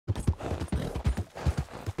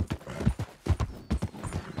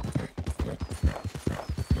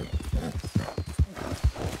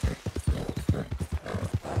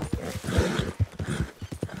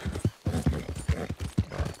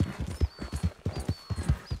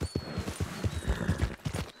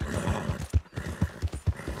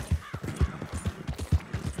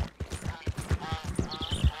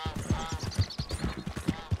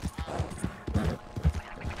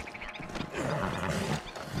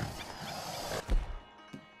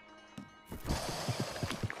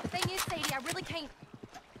can't...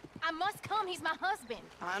 I must come. He's my husband.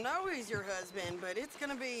 I know he's your husband, but it's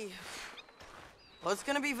gonna be... Well, it's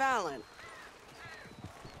gonna be violent.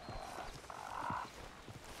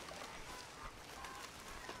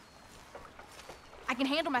 I can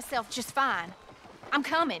handle myself just fine. I'm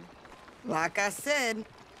coming. Like I said.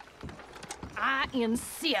 I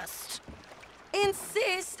insist.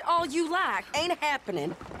 Insist all you like. Ain't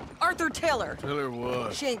happening. Arthur, tell her. Tell her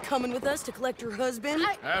what? She ain't coming with us to collect her husband.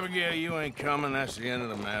 Abigail, you ain't coming. That's the end of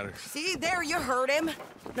the matter. See, there you heard him.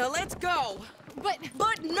 Now let's go.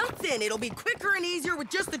 But nothing. It'll be quicker and easier with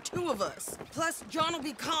just the two of us. Plus, John will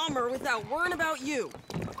be calmer without worrying about you.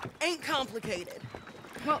 Ain't complicated.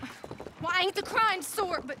 Well, I ain't the crying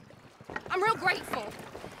sort, but I'm real grateful.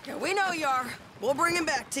 Yeah, we know you are. We'll bring him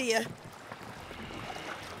back to you.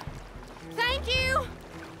 Thank you!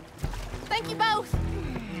 Thank you both!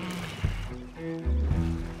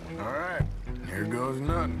 All right, here goes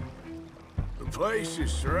nothing. The place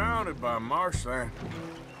is surrounded by marshland.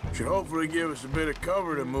 Should hopefully give us a bit of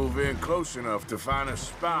cover to move in close enough to find a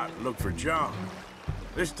spot and look for John.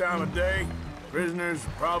 This time of day, prisoners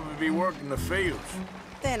will probably be working the fields.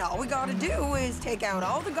 Then all we gotta do is take out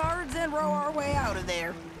all the guards and row our way out of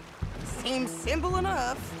there. Seems simple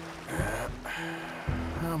enough.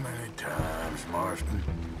 How many times, Marston?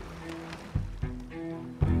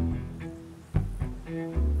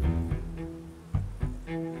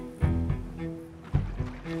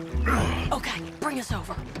 Okay, bring us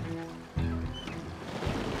over.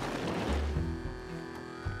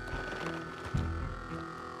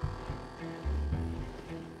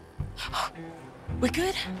 We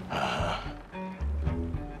good?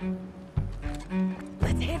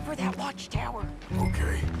 Let's head for that watchtower.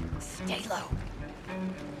 Okay. Stay low.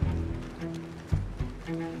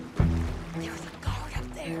 There's a guard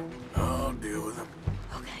up there. I'll deal with him.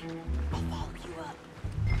 Okay, I'll follow you up.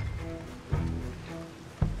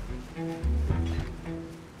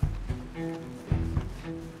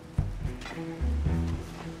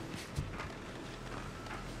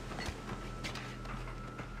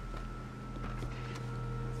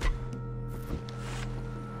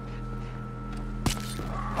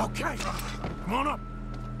 Okay, come on up.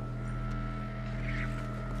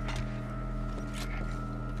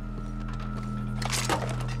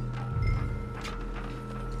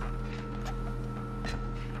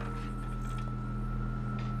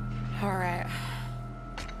 All right.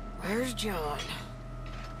 Where's John?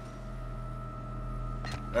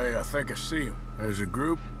 Hey, I think I see him. There's a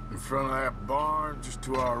group in front of that barn just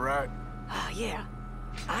to our right. Ah, yeah.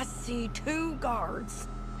 I see 2 guards.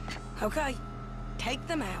 Okay, take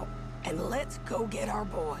them out, and let's go get our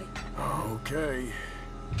boy. Okay.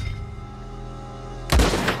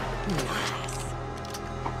 Nice.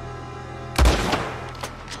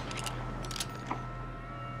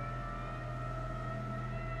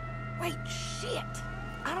 Wait, shit.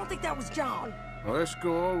 I don't think that was John. Well, let's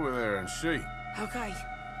go over there and see. Okay,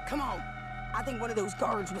 come on. I think one of those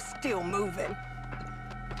guards was still moving.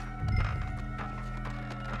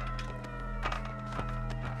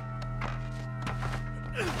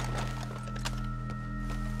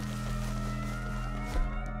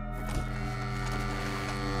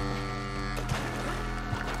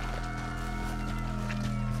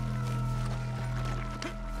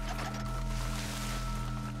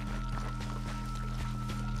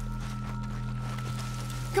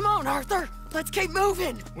 Come on, Arthur. Let's keep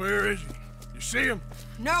moving. Where is he? You see him?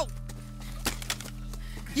 No.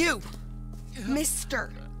 You.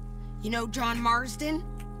 Mister. You know John Marsden?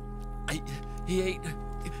 He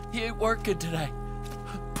ain't working today.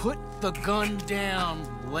 Put the gun down,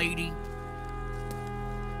 lady.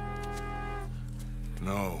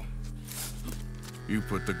 No. You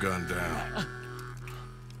put the gun down.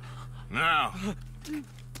 Now.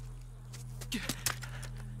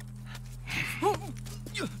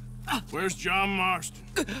 Where's John Marston?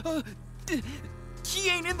 He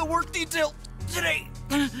ain't in the work detail today.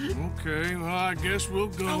 Okay, well, I guess we'll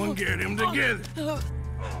go and get him together.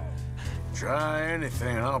 Try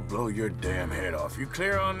anything, I'll blow your damn head off. You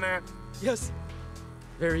clear on that? Yes,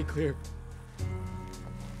 very clear.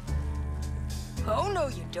 Oh, no,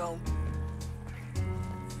 you don't.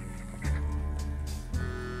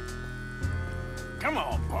 Come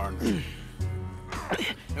on, partner.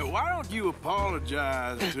 Hey, why don't you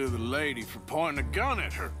apologize to the lady for pointing a gun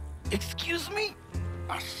at her? Excuse me?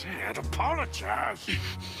 I said apologize.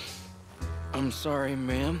 I'm sorry,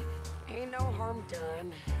 ma'am. Ain't no harm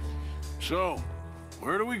done. So,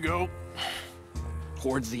 where do we go?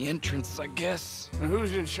 Towards the entrance, I guess. And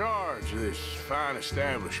who's in charge of this fine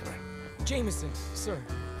establishment? Jameson, sir.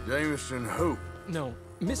 Jameson who? No,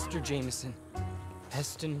 Mr. Jameson.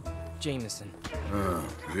 Heston Jameson.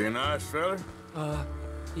 Is he a nice fella?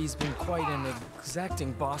 He's been quite an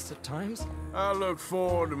exacting boss at times. I look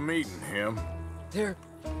forward to meeting him. They're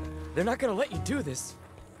not gonna let you do this.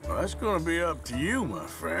 Well, that's gonna be up to you, my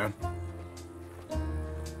friend.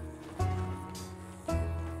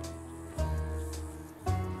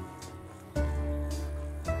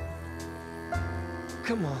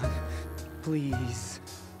 Come on, please.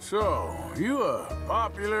 So, you a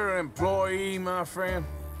popular employee, my friend?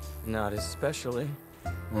 Not especially.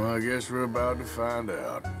 Well, I guess we're about to find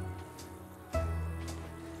out.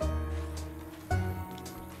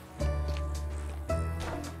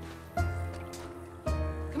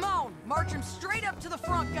 Come on, march him straight up to the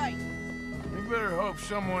front gate. You better hope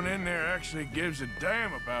someone in there actually gives a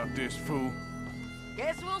damn about this fool.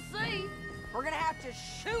 Guess we'll see. We're gonna have to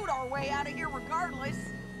shoot our way out of here regardless.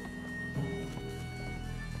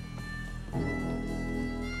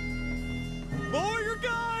 Lower your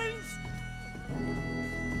guns!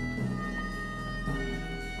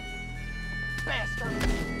 Bastard!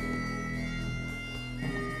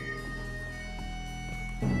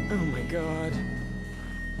 Oh my God.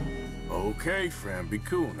 Okay, friend, be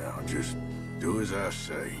cool now. Just do as I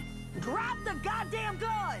say. Drop the goddamn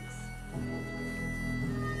guns!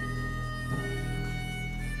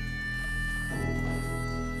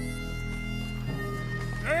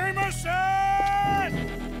 Jameson!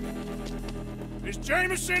 Is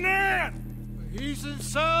Jameson in? He's in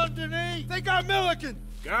Saint Denis. They got Milliken.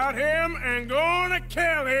 Got him and gonna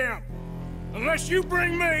kill him. Unless you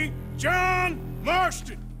bring me John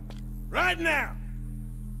Marston. Right now.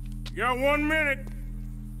 You got 1 minute.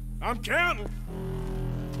 I'm counting.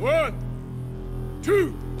 1,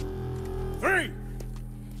 2, 3.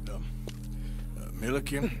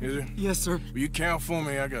 Milliken, is it? Yes, sir. Will you count for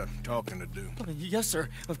me? I got talking to do. Yes, sir.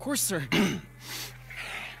 Of course, sir.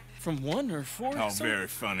 From 1 or 4? Oh, sir? very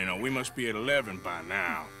funny. No, we must be at 11 by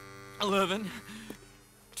now. 11,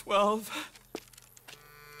 12,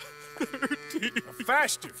 13,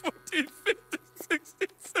 Faster. 14, 15, 16,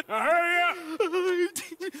 17. Now hurry up!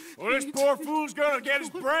 Well, this poor fool's gonna get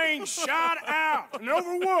his brains shot out. And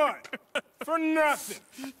over what? For nothing.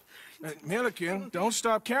 Milliken, don't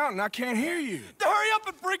stop counting. I can't hear you. Hurry up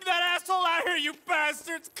and bring that asshole out here, you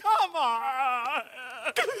bastards! Come on!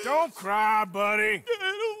 Don't cry, buddy.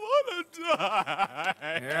 I don't want to die.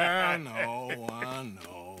 Yeah, I know.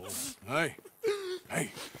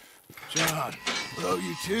 Hey, John. Hello,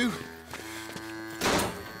 you two.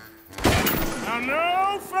 Now,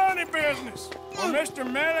 no funny business. Well, Mr.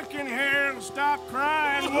 Milliken here will stop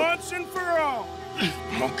crying once and for all.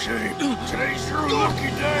 Okay, today's your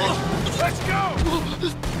lucky day. Let's go!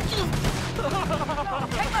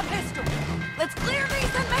 Take my pistol! Let's clear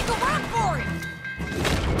these and make a run for it!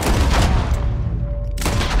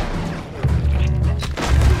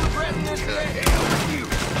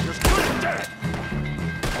 Just put it dead.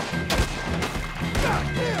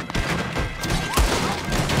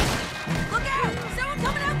 Look out! Someone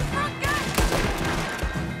coming out the front gate!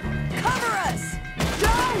 Cover us!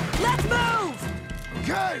 Joe, let's move!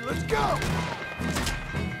 Okay, let's go.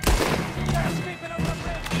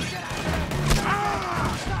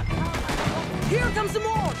 Here comes some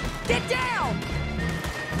more! Get down!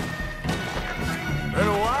 Been a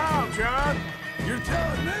while, John. You're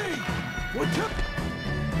telling me? What took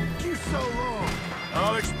you so long?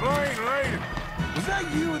 I'll explain later. Was that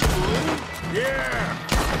you in the balloon? Yeah.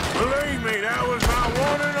 Believe me, that was my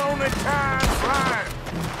one and only time flying.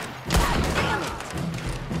 Damn it!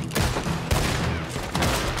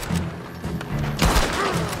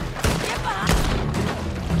 Get behind!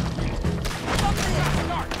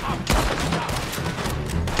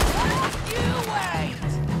 You wait!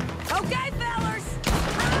 Okay, fellas!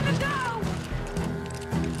 Time to go!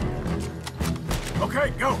 Okay,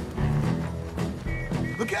 go.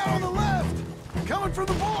 Look out on the left! Coming from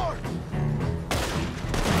the board!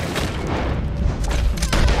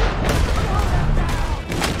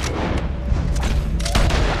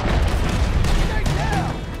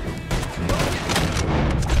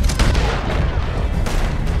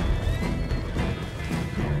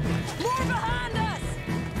 More behind us!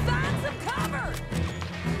 Find some cover!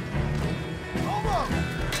 Almost!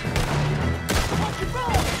 Watch your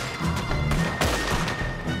back!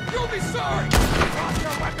 You'll be sorry! Drop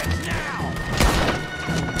your weapons now!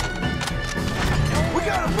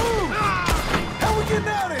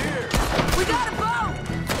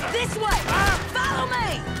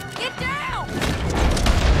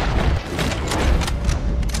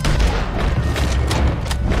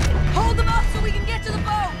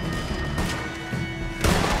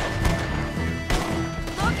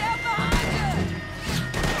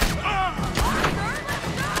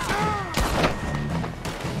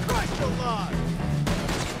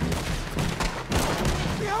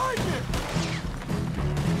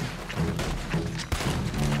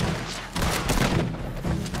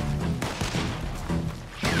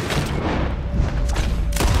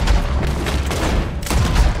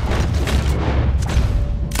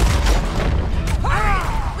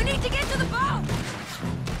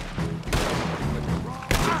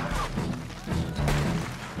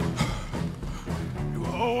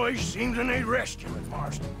 place seems to need rescuing,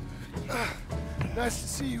 Marston. Nice to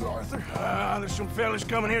see you, Arthur. There's some fellas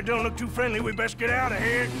coming here. Don't look too friendly. We best get out of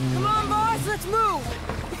here. Come on, boys, let's move.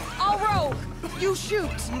 I'll roll. You shoot.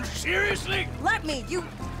 Seriously? Let me.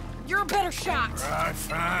 You're a better shot. Right,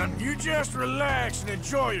 fine. You just relax and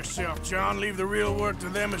enjoy yourself, John. Leave the real work to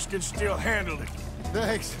them as can still handle it.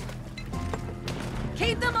 Thanks.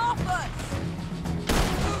 Keep them off us.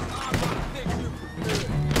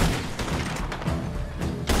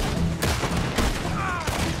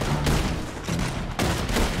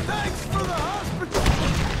 Thanks for the hospital.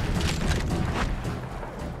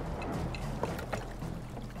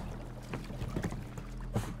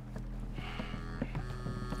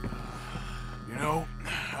 You know,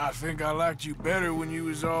 I think I liked you better when you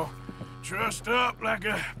was all trussed up like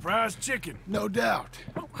a prize chicken. No doubt.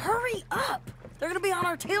 Oh, hurry up. They're gonna be on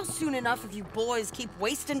our tails soon enough if you boys keep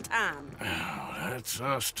wasting time. Oh, that's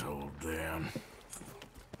us told them.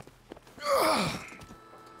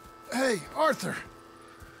 Hey, Arthur.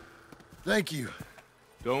 Thank you.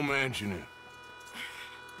 Don't mention it.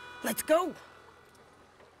 Let's go.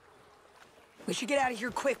 We should get out of here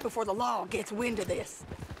quick before the law gets wind of this.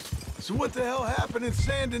 So what the hell happened in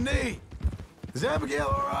Saint Denis? Is Abigail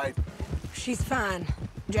all right? She's fine.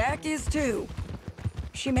 Jack is too.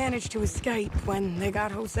 She managed to escape when they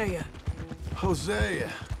got Hosea.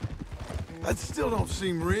 Hosea. That still don't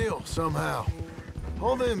seem real, somehow.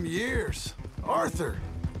 All them years. Arthur.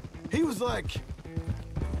 He was like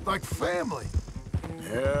family.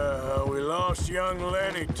 Yeah, we lost young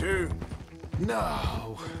Lenny, too.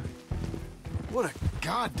 No. What a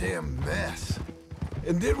goddamn mess.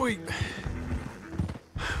 And did we...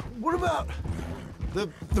 What about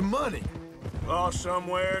the money? Lost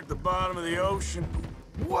somewhere at the bottom of the ocean.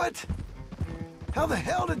 What? How the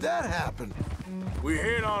hell did that happen? We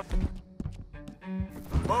hit on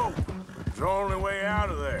the boat. It was the only way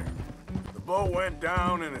out of there. The boat went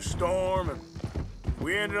down in a storm, and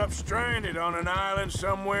we ended up stranded on an island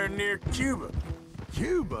somewhere near Cuba.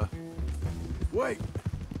 Cuba? Wait,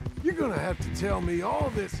 you're gonna have to tell me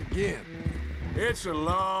all this again. It's a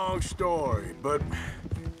long story, but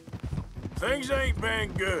things ain't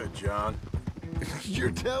been good, John.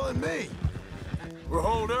 You're telling me? We're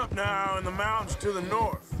holed up now in the mountains to the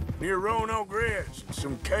north, near Roanoke Ridge, and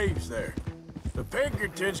some caves there. The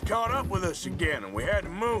Pinkertons caught up with us again, and we had to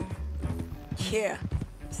move. Yeah.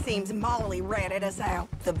 Seems Molly ratted us out,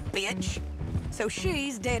 the bitch. So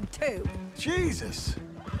she's dead too. Jesus.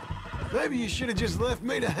 Maybe you should have just left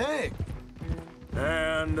me to hang.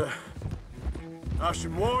 And I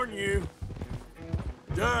should warn you,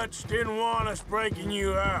 Dutch didn't want us breaking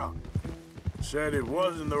you out. Said it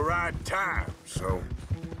wasn't the right time, so...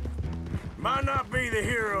 Might not be the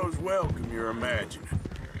hero's welcome you're imagining.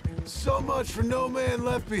 So much for no man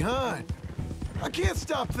left behind. I can't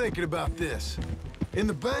stop thinking about this. In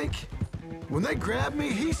the bank, when they grabbed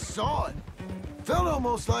me, he saw it. Felt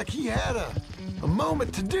almost like he had a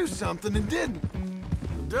moment to do something and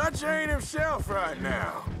didn't. Dutch ain't himself right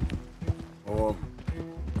now. Or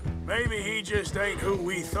maybe he just ain't who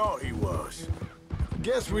we thought he was.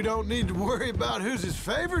 Guess we don't need to worry about who's his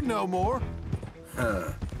favorite no more.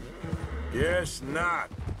 Huh. Guess not.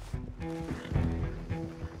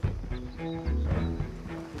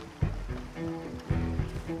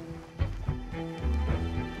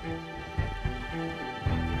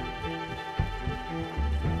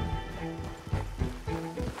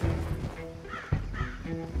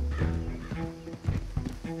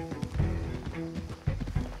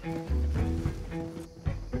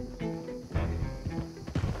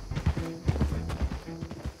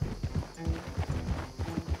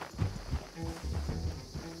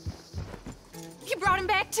 You brought him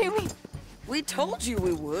back to me. We told you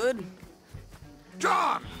we would.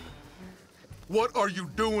 John! What are you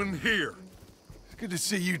doing here? It's good to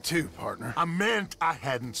see you too, partner. I meant I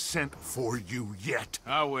hadn't sent for you yet.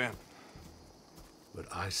 I went. But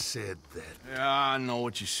I said that. Yeah, I know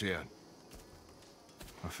what you said.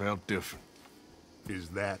 I felt different. Is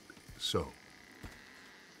that so?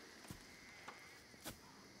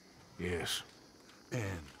 Yes.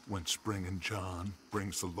 And when Spring and John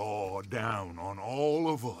brings the law down on all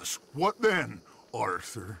of us, what then,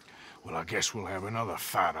 Arthur? Well, I guess we'll have another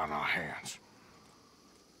fight on our hands.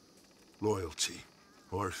 Loyalty,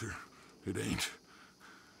 Arthur, it ain't.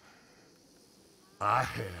 I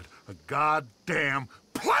had a goddamn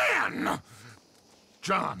plan!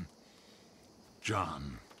 John,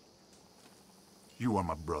 you are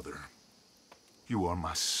my brother. You are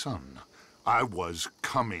my son. I was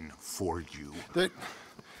coming for you.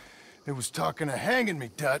 They was talking of hanging me,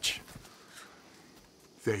 Dutch.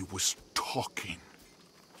 They was talking.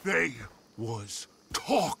 They was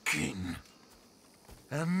talking.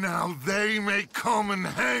 And now they may come and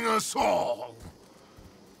hang us all.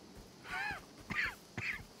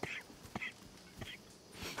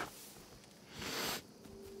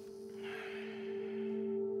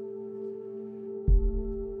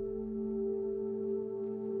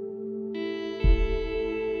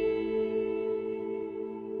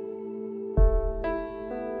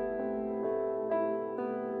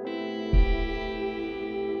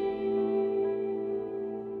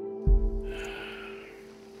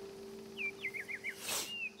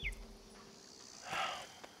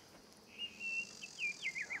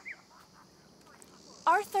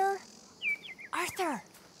 Arthur! Arthur!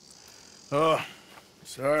 Oh,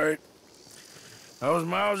 sorry. I was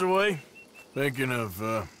miles away, thinking of,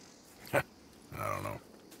 I don't know.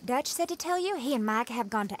 Dutch said to tell you he and Micah have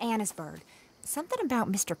gone to Annisburg. Something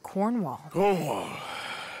about Mr. Cornwall. Cornwall.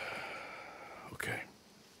 Okay.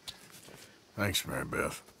 Thanks, Mary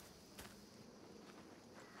Beth.